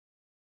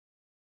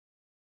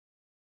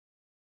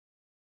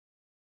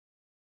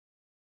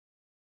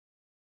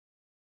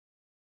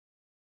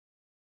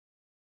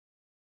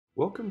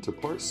Welcome to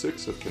part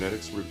 6 of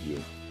Kinetics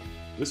Review.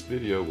 This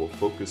video will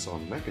focus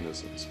on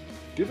mechanisms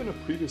given a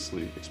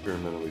previously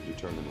experimentally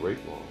determined rate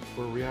law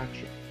for a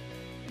reaction.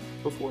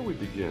 Before we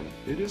begin,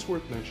 it is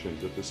worth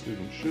mentioning that the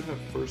student should have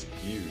first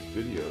viewed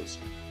videos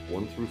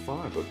 1 through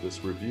 5 of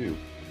this review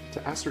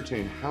to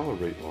ascertain how a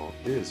rate law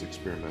is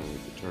experimentally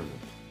determined.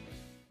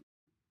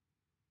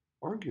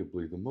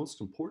 Arguably, the most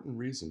important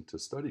reason to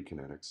study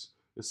kinetics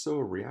is so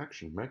a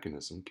reaction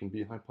mechanism can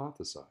be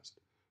hypothesized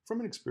from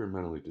an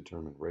experimentally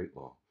determined rate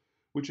law,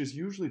 which is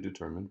usually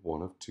determined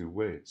one of two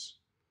ways: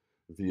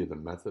 via the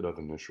method of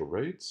initial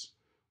rates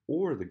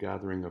or the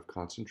gathering of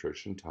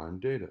concentration time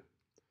data.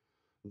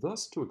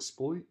 Thus, to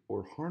exploit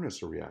or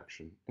harness a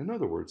reaction, in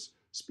other words,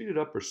 speed it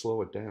up or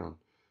slow it down,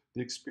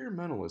 the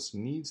experimentalist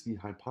needs the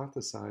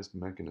hypothesized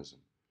mechanism.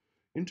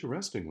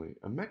 Interestingly,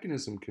 a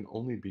mechanism can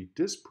only be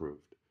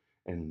disproved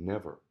and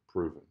never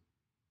proven.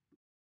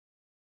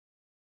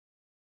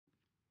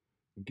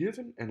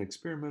 Given an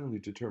experimentally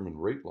determined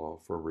rate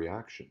law for a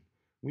reaction,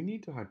 we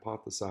need to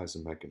hypothesize a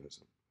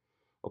mechanism.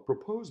 A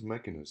proposed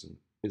mechanism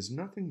is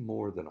nothing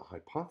more than a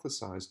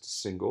hypothesized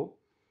single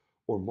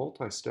or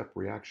multi-step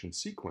reaction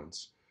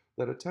sequence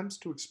that attempts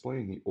to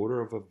explain the order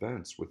of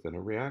events within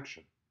a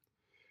reaction.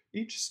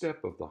 Each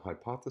step of the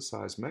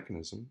hypothesized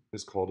mechanism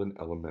is called an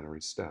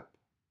elementary step.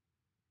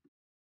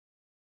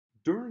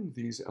 During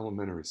these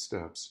elementary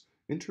steps,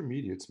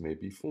 intermediates may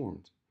be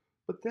formed,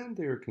 but then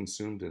they are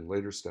consumed in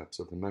later steps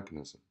of the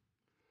mechanism.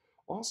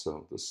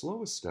 Also, the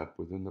slowest step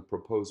within the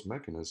proposed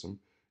mechanism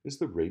is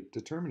the rate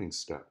determining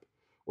step,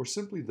 or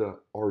simply the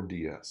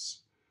RDS,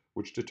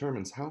 which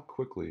determines how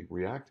quickly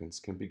reactants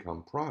can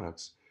become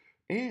products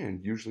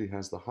and usually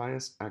has the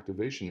highest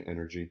activation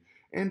energy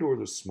and/or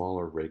the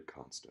smaller rate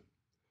constant.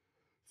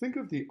 Think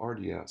of the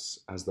RDS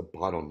as the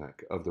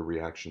bottleneck of the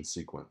reaction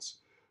sequence,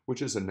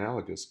 which is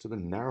analogous to the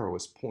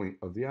narrowest point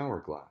of the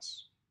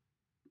hourglass.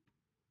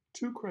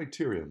 Two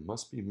criteria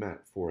must be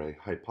met for a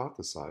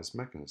hypothesized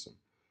mechanism.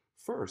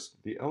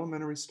 First, the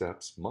elementary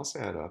steps must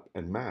add up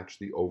and match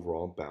the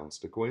overall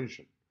balanced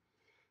equation.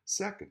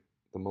 Second,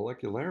 the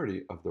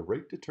molecularity of the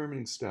rate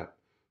determining step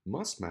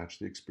must match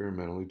the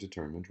experimentally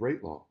determined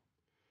rate law.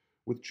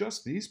 With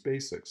just these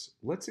basics,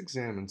 let's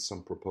examine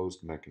some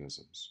proposed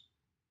mechanisms.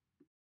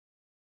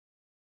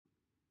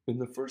 In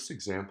the first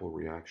example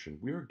reaction,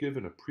 we are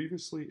given a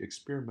previously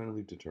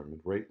experimentally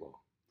determined rate law.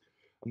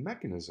 A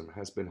mechanism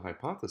has been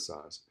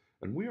hypothesized,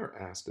 and we are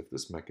asked if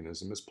this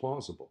mechanism is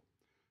plausible.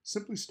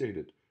 Simply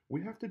stated,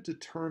 we have to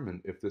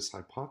determine if this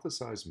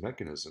hypothesized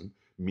mechanism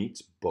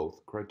meets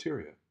both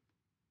criteria.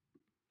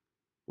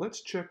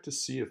 Let's check to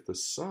see if the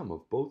sum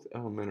of both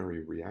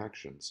elementary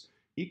reactions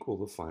equal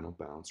the final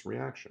balance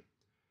reaction.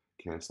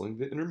 Canceling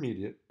the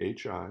intermediate,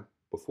 HI,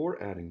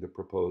 before adding the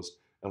proposed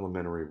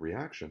elementary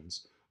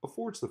reactions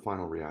affords the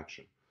final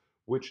reaction,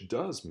 which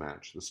does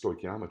match the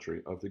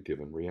stoichiometry of the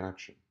given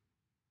reaction.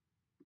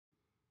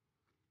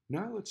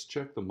 Now let's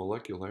check the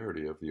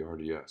molecularity of the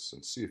RDS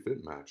and see if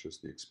it matches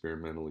the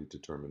experimentally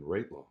determined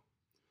rate law.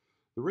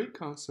 The rate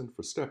constant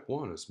for step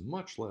 1 is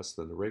much less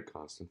than the rate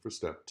constant for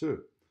step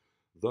 2.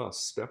 Thus,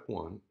 step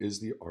 1 is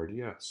the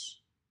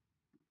RDS.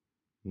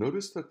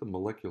 Notice that the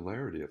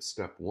molecularity of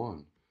step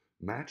 1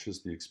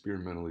 matches the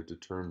experimentally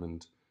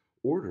determined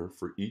order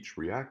for each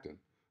reactant,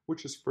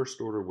 which is first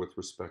order with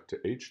respect to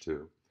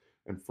H2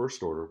 and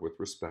first order with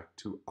respect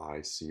to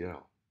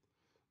ICl.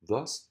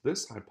 Thus,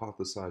 this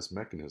hypothesized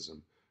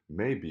mechanism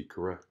may be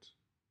correct.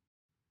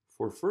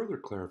 For further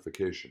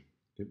clarification,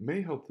 it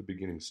may help the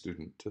beginning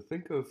student to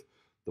think of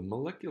the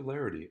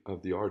molecularity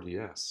of the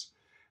RDS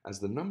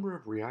as the number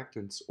of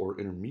reactants or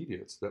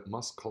intermediates that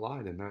must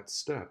collide in that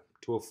step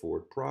to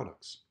afford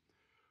products,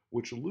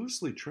 which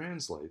loosely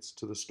translates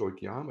to the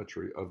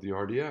stoichiometry of the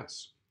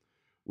RDS,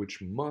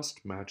 which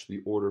must match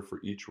the order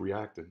for each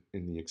reactant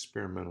in the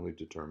experimentally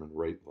determined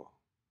rate law.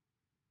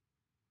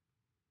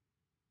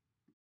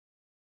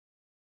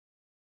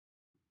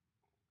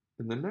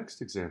 In the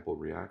next example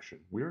reaction,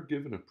 we are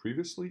given a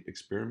previously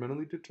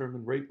experimentally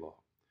determined rate law.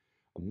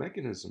 A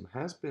mechanism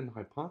has been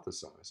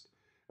hypothesized,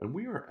 and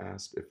we are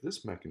asked if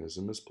this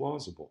mechanism is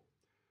plausible.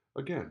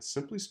 Again,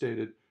 simply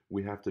stated,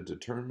 we have to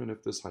determine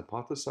if this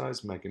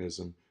hypothesized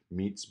mechanism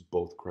meets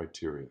both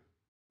criteria.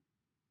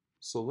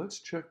 So let's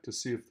check to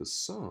see if the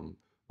sum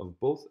of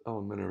both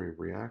elementary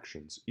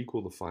reactions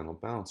equal the final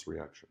balance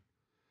reaction.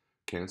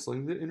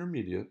 Canceling the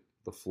intermediate,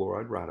 the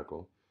fluoride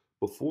radical,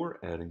 before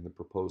adding the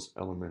proposed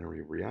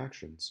elementary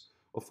reactions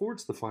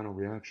affords the final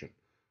reaction,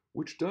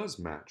 which does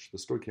match the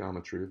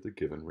stoichiometry of the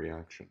given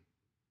reaction.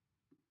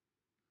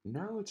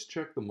 Now let's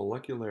check the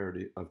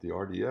molecularity of the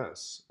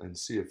RDS and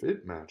see if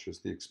it matches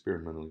the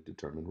experimentally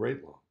determined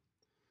rate law.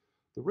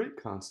 The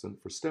rate constant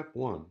for step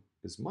 1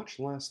 is much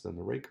less than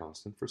the rate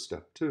constant for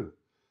step 2.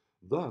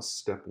 Thus,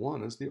 step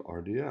 1 is the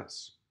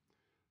RDS.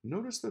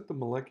 Notice that the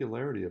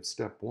molecularity of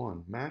step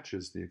 1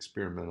 matches the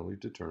experimentally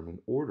determined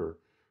order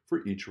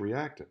for each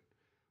reactant,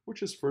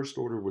 which is first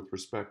order with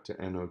respect to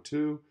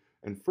NO2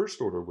 and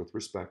first order with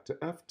respect to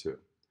F2.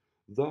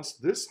 Thus,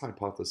 this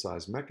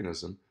hypothesized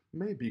mechanism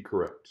may be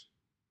correct.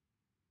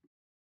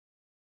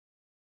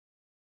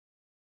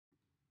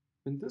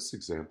 In this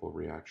example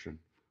reaction,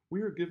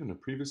 we are given a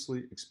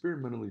previously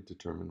experimentally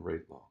determined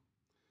rate law.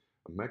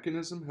 A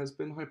mechanism has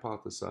been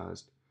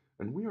hypothesized,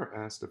 and we are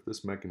asked if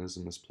this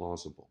mechanism is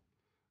plausible.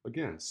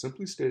 Again,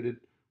 simply stated,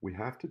 we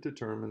have to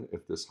determine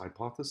if this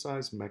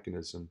hypothesized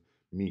mechanism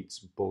meets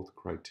both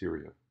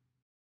criteria.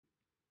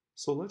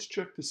 So let's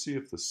check to see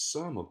if the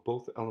sum of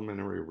both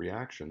elementary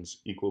reactions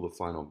equal the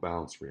final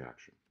balance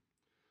reaction.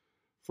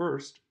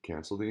 First,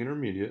 cancel the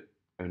intermediate,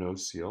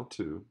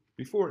 NaCl2,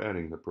 before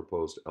adding the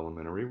proposed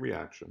elementary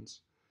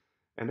reactions,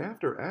 and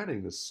after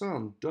adding, the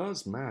sum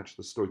does match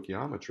the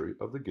stoichiometry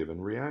of the given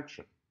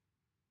reaction.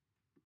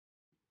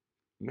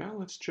 Now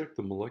let's check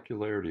the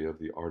molecularity of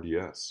the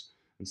RDS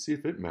and see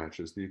if it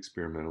matches the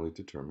experimentally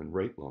determined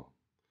rate law.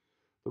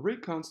 The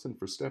rate constant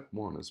for step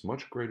 1 is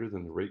much greater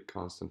than the rate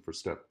constant for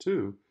step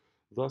 2,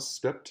 thus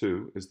step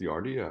 2 is the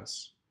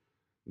RDS.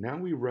 Now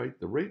we write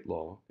the rate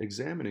law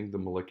examining the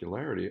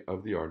molecularity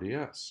of the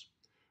RDS,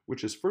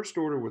 which is first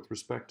order with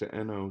respect to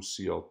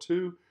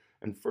NoCl2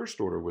 and first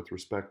order with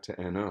respect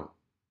to NO.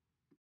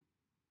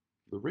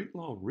 The rate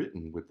law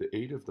written with the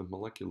aid of the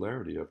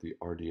molecularity of the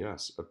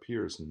RDS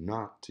appears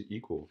not to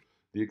equal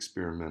the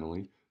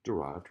experimentally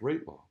derived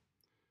rate law.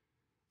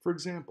 For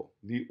example,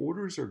 the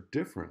orders are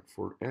different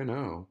for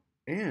NO,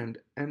 and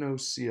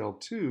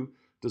NoCl2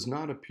 does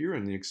not appear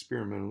in the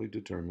experimentally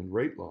determined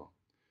rate law.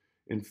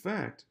 In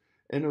fact,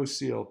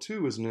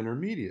 NoCl2 is an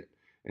intermediate,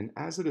 and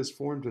as it is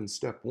formed in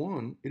step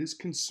 1, it is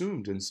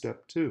consumed in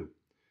step 2.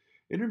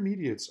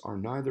 Intermediates are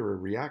neither a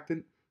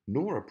reactant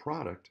nor a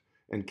product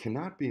and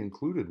cannot be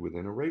included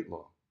within a rate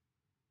law.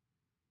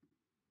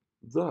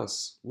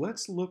 Thus,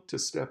 let's look to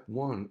step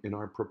 1 in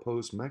our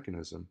proposed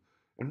mechanism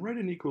and write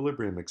an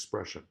equilibrium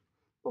expression,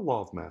 the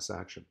law of mass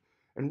action,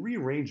 and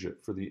rearrange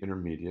it for the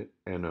intermediate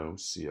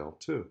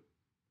NoCl2.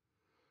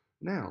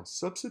 Now,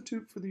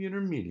 substitute for the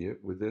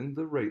intermediate within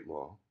the rate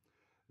law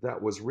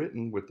that was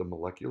written with the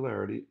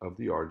molecularity of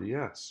the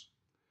RDS.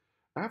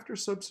 After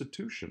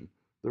substitution,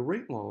 the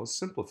rate law is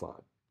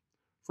simplified.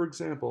 For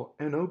example,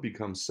 NO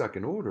becomes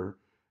second order,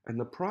 and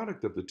the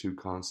product of the two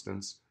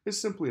constants is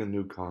simply a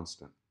new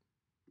constant.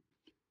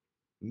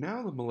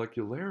 Now the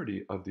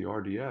molecularity of the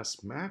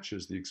RDS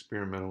matches the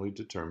experimentally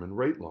determined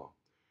rate law,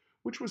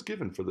 which was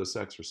given for this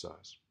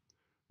exercise.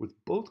 With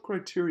both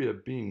criteria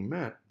being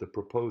met, the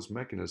proposed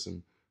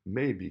mechanism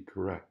may be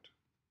correct.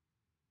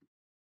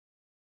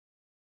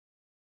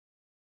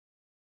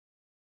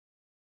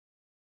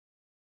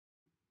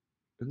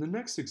 In the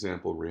next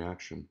example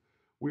reaction,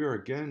 we are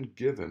again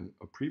given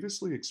a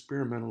previously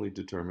experimentally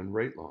determined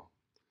rate law.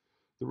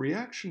 The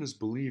reaction is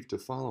believed to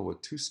follow a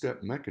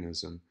two-step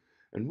mechanism,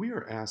 and we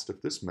are asked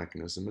if this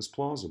mechanism is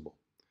plausible.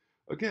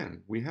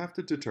 Again, we have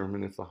to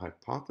determine if the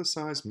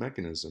hypothesized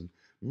mechanism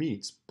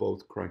meets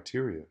both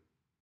criteria.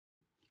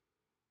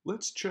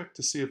 Let's check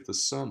to see if the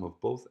sum of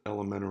both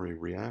elementary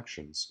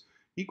reactions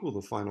equal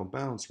the final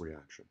balance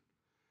reaction.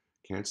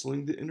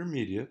 Canceling the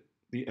intermediate,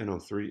 the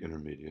NO3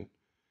 intermediate,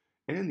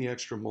 and the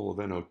extra mole of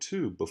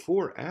NO2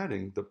 before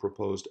adding the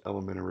proposed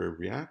elementary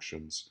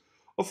reactions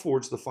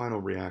affords the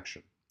final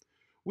reaction,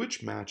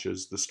 which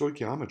matches the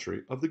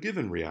stoichiometry of the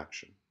given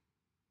reaction.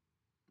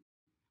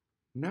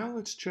 Now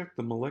let's check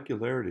the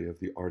molecularity of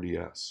the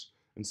RDS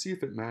and see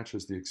if it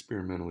matches the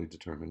experimentally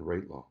determined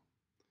rate law.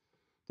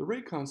 The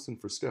rate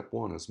constant for step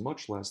 1 is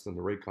much less than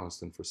the rate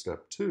constant for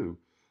step 2,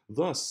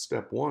 thus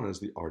step 1 is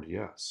the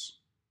RDS.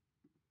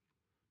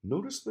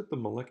 Notice that the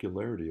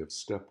molecularity of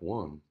step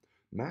 1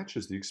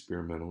 matches the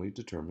experimentally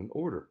determined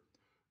order,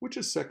 which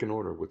is second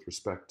order with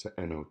respect to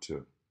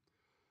NO2.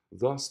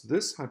 Thus,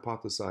 this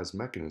hypothesized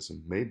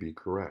mechanism may be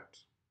correct.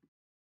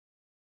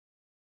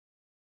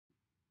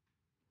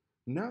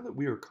 Now that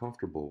we are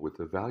comfortable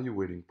with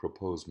evaluating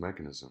proposed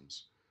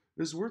mechanisms,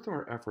 it is worth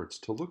our efforts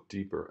to look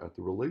deeper at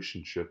the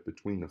relationship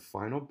between the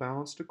final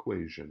balanced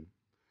equation,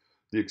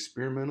 the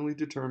experimentally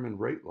determined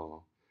rate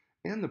law,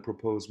 and the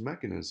proposed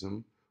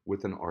mechanism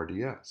with an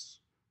RDS,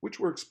 which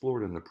were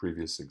explored in the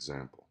previous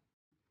example.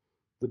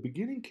 The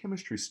beginning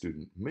chemistry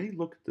student may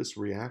look at this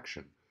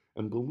reaction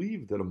and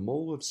believe that a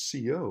mole of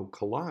CO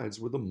collides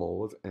with a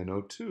mole of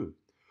NO2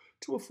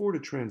 to afford a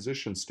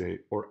transition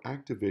state or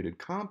activated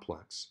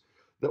complex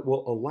that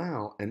will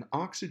allow an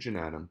oxygen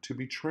atom to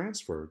be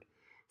transferred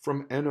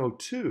from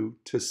NO2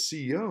 to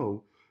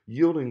CO,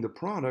 yielding the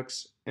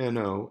products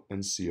NO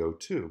and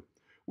CO2,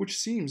 which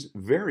seems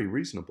very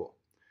reasonable.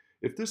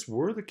 If this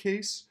were the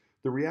case,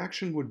 the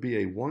reaction would be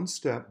a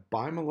one-step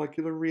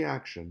bimolecular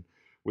reaction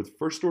with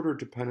first-order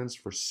dependence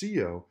for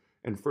CO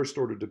and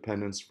first-order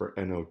dependence for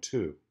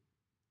NO2.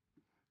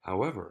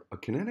 However, a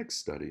kinetics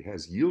study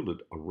has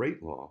yielded a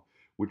rate law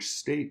which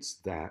states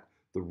that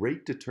the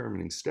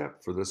rate-determining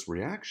step for this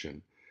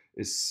reaction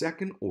is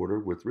second order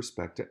with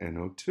respect to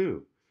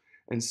NO2,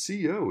 and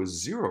CO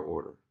is zero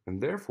order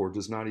and therefore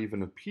does not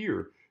even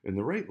appear in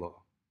the rate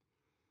law.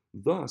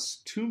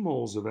 Thus, 2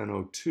 moles of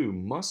NO2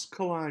 must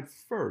collide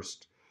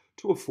first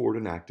to afford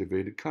an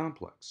activated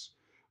complex,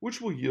 which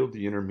will yield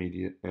the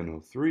intermediate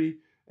NO3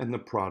 and the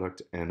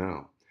product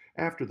NO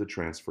after the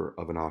transfer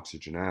of an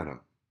oxygen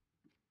atom.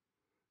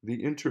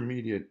 The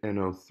intermediate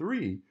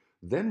NO3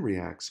 then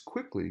reacts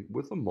quickly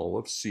with a mole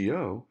of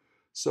CO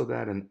so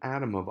that an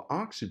atom of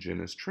oxygen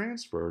is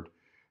transferred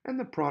and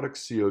the product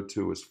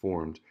CO2 is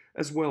formed,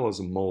 as well as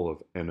a mole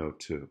of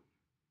NO2.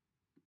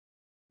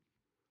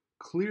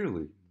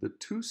 Clearly, the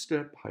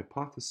two-step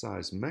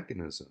hypothesized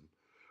mechanism,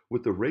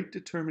 with the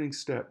rate-determining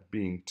step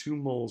being 2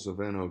 moles of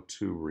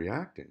NO2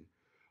 reacting,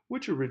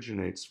 which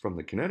originates from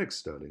the Kinetics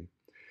study,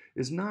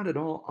 is not at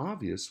all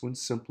obvious when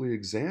simply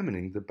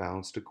examining the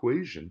balanced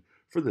equation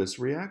for this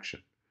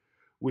reaction,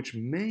 which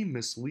may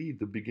mislead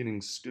the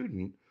beginning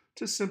student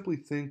to simply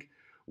think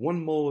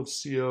 1 mole of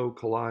CO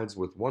collides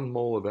with 1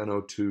 mole of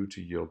NO2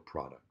 to yield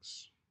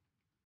products.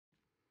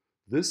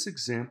 This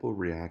example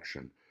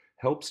reaction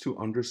helps to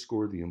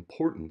underscore the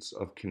importance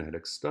of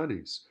kinetic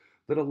studies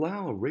that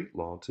allow a rate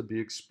law to be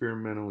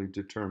experimentally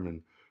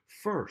determined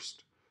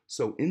first,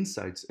 so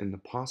insights into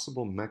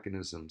possible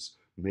mechanisms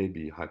may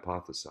be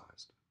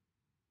hypothesized.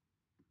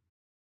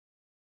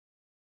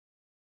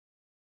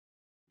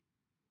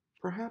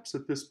 Perhaps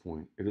at this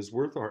point it is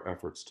worth our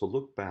efforts to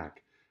look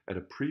back at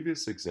a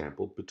previous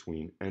example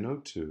between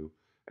NO2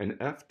 and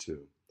F2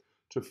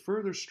 to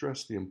further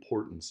stress the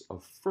importance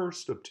of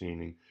first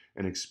obtaining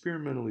an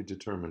experimentally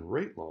determined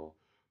rate law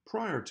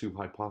prior to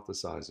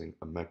hypothesizing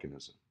a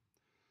mechanism.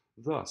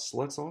 Thus,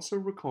 let's also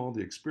recall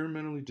the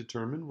experimentally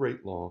determined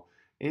rate law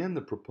and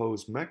the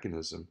proposed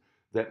mechanism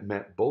that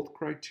met both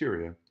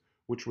criteria,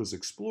 which was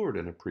explored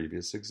in a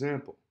previous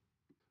example.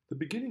 The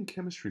beginning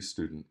chemistry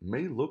student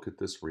may look at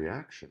this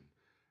reaction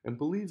and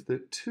believe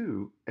that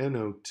two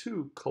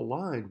NO2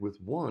 collide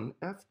with one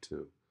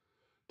F2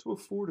 to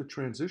afford a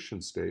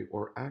transition state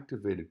or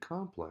activated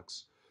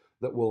complex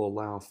that will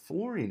allow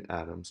fluorine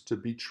atoms to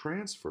be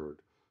transferred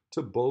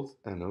to both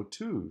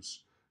NO2s,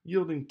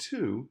 yielding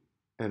two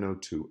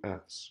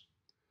NO2Fs.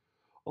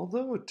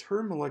 Although a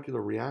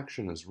termolecular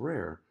reaction is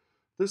rare,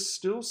 this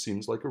still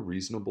seems like a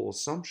reasonable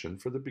assumption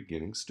for the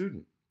beginning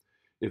student.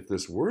 If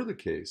this were the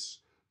case,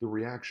 the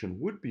reaction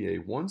would be a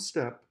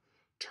one-step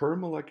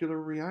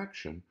termolecular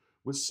reaction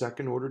with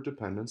second-order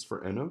dependence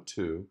for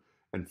NO2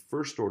 and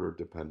first-order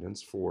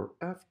dependence for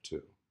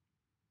F2.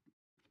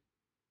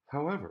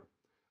 However,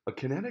 a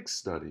kinetics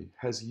study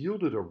has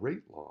yielded a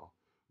rate law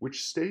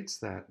which states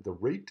that the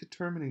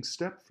rate-determining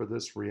step for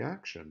this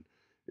reaction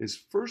is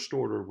first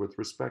order with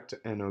respect to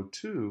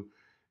NO2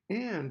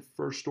 and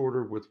first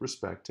order with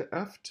respect to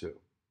F2.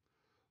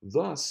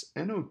 Thus,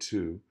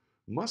 NO2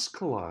 must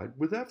collide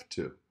with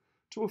F2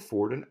 to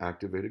afford an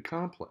activated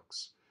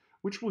complex,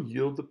 which will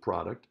yield the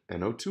product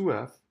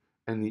NO2F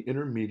and the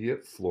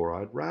intermediate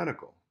fluoride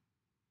radical.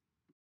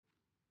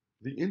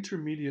 The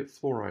intermediate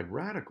fluoride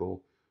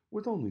radical,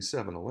 with only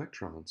 7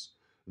 electrons,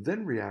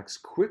 then reacts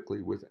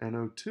quickly with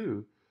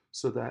NO2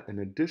 so that an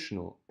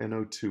additional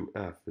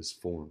NO2F is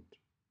formed.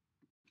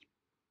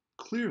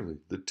 Clearly,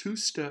 the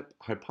two-step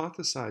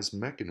hypothesized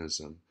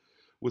mechanism,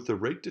 with the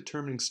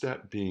rate-determining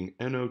step being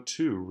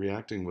NO2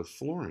 reacting with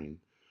fluorine,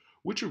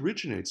 which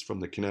originates from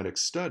the kinetics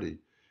study,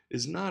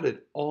 is not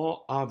at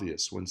all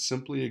obvious when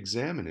simply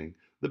examining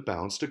the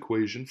balanced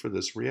equation for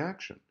this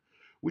reaction,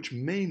 which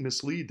may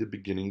mislead the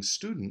beginning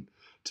student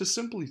to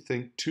simply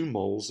think 2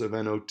 moles of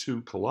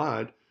NO2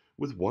 collide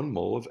with 1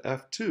 mole of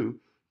F2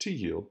 to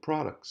yield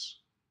products.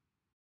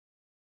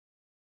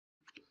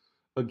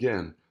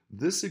 Again,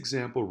 this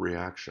example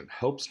reaction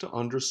helps to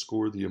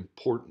underscore the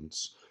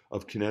importance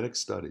of kinetic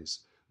studies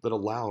that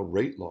allow a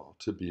rate law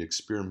to be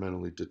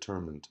experimentally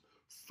determined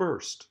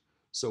first,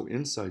 so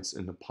insights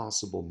into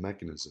possible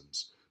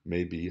mechanisms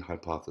may be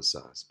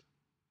hypothesized.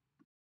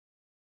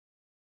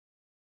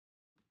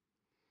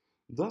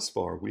 Thus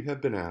far, we have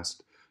been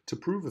asked to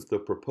prove if the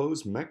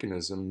proposed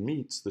mechanism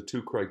meets the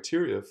two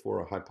criteria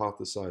for a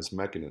hypothesized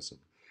mechanism,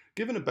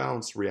 given a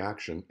balanced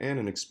reaction and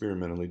an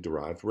experimentally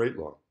derived rate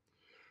law.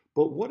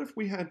 But what if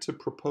we had to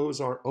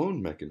propose our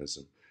own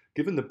mechanism,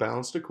 given the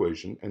balanced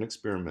equation and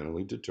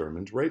experimentally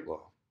determined rate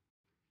law?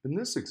 In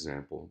this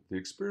example, the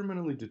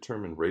experimentally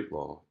determined rate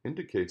law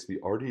indicates the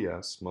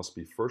RDS must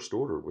be first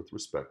order with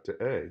respect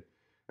to A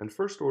and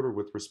first order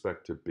with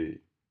respect to B.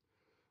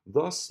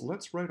 Thus,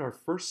 let's write our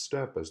first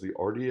step as the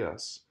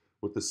RDS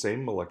with the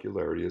same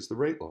molecularity as the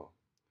rate law.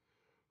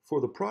 For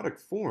the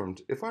product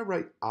formed, if I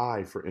write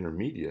I for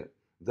intermediate,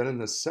 then in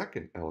the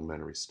second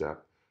elementary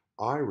step,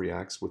 I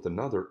reacts with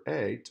another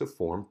A to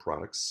form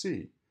product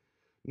C.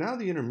 Now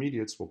the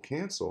intermediates will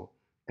cancel,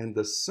 and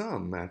the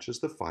sum matches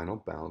the final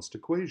balanced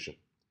equation.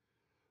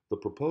 The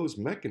proposed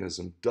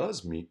mechanism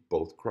does meet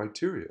both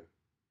criteria.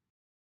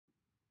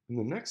 In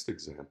the next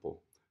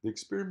example, the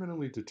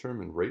experimentally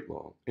determined rate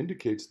law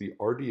indicates the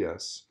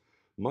RDS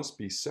must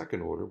be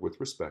second order with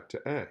respect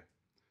to A.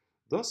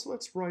 Thus,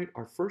 let's write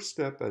our first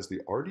step as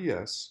the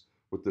RDS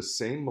with the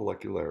same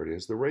molecularity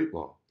as the rate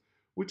law,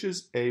 which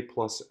is A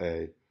plus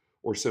A,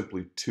 or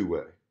simply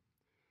 2A.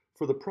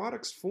 For the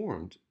products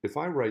formed, if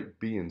I write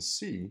B and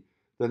C,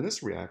 then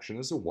this reaction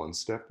is a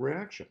one-step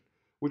reaction,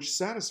 which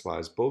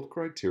satisfies both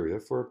criteria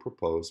for a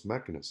proposed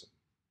mechanism.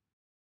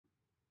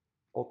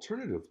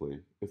 Alternatively,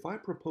 if I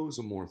propose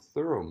a more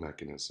thorough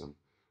mechanism,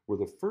 where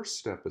the first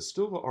step is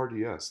still the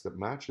RDS that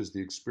matches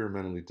the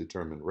experimentally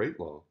determined rate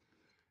law,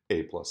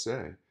 A plus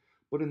A,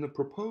 but in the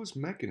proposed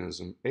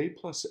mechanism, A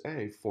plus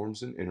A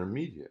forms an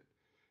intermediate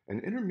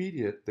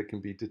that can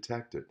be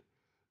detected.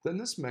 Then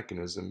this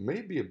mechanism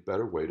may be a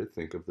better way to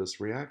think of this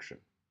reaction.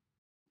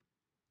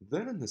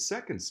 Then in the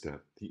second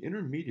step, the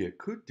intermediate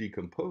could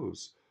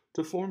decompose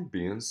to form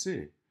B and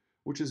C,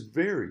 which is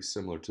very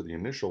similar to the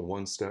initial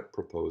one-step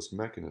proposed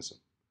mechanism.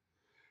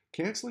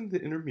 Canceling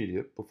the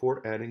intermediate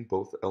before adding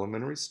both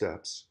elementary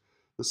steps,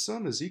 the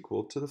sum is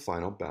equal to the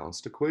final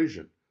balanced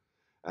equation.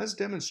 As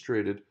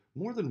demonstrated,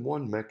 more than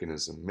one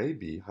mechanism may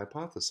be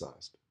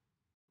hypothesized.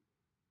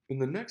 In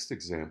the next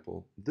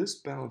example, this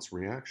balanced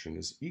reaction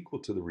is equal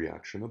to the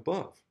reaction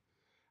above.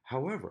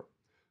 However,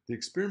 the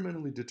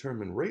experimentally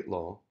determined rate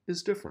law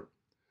is different.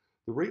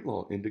 The rate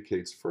law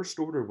indicates first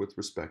order with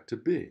respect to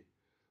B.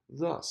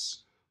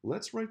 Thus,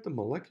 let's write the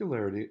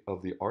molecularity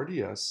of the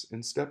RDS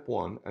in step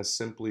 1 as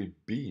simply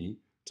B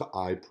to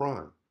I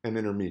prime, an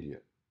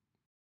intermediate.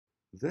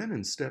 Then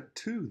in step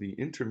 2, the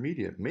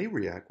intermediate may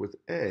react with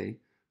A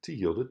to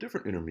yield a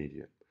different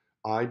intermediate,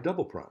 I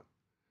double prime.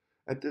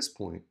 At this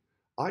point,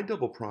 I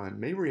double prime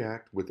may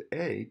react with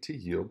A to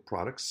yield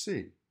product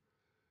C.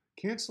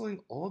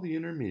 Canceling all the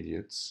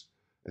intermediates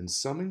and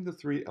summing the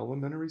 3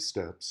 elementary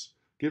steps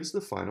gives the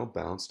final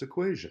balanced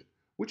equation,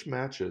 which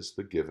matches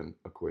the given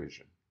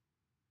equation.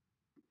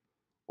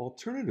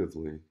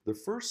 Alternatively, the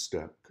first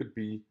step could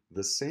be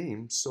the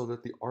same so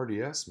that the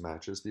RDS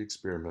matches the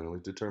experimentally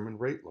determined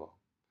rate law.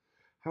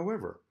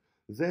 However,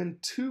 then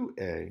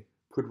 2A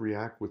could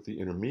react with the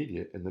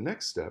intermediate in the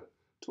next step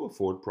to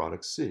afford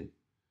product C.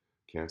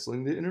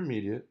 Canceling the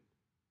intermediate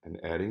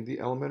and adding the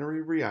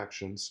elementary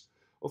reactions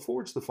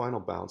affords the final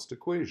balanced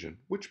equation,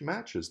 which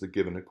matches the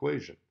given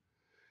equation.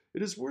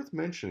 It is worth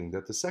mentioning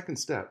that the second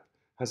step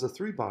has a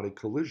 3-body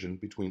collision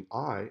between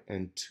I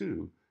and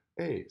 2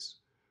 A's,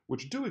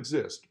 which do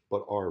exist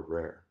but are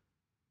rare.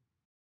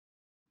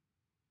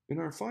 In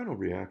our final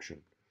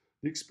reaction,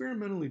 the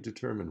experimentally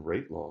determined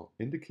rate law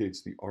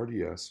indicates the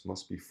RDS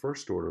must be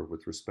first order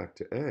with respect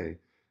to A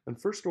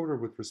and first order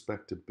with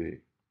respect to B.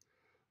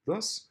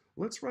 Thus,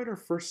 let's write our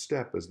first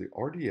step as the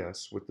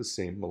RDS with the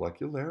same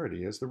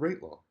molecularity as the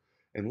rate law,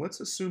 and let's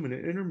assume an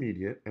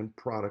intermediate and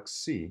product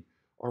C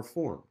are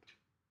formed.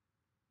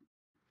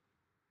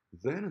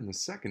 Then in the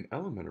second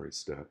elementary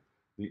step,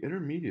 the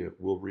intermediate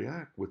will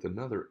react with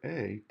another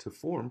A to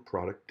form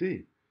product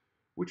D,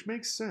 which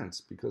makes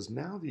sense because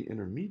now the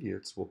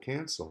intermediates will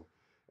cancel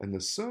and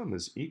the sum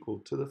is equal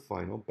to the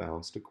final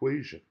balanced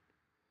equation.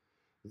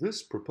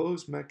 This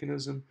proposed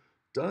mechanism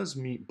does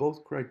meet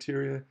both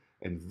criteria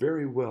and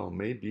very well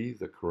may be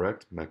the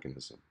correct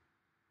mechanism.